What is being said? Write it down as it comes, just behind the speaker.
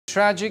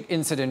Tragic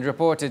incident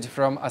reported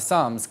from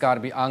Assam's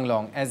Karbi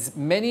Anglong. As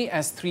many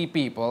as 3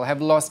 people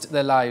have lost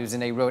their lives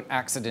in a road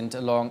accident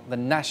along the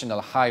National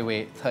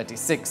Highway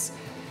 36.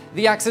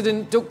 The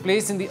accident took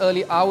place in the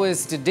early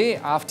hours today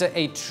after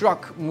a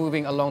truck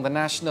moving along the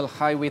National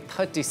Highway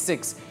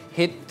 36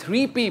 hit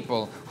 3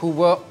 people who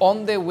were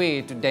on their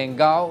way to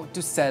Dengaon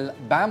to sell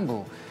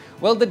bamboo.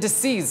 Well, the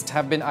deceased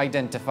have been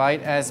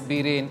identified as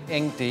Biren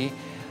Engti,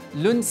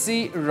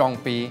 Lunsey,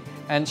 Rongpi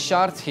and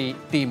Sharthey,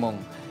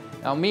 Timung.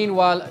 Now,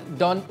 meanwhile,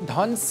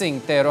 Dhonsing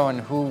Teron,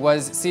 who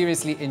was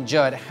seriously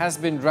injured, has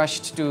been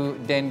rushed to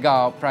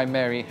Dengaon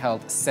Primary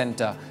Health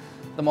Centre.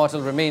 The mortal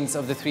remains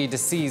of the 3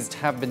 deceased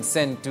have been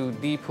sent to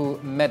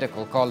Deephu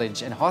Medical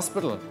College and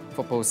Hospital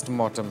for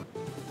post-mortem.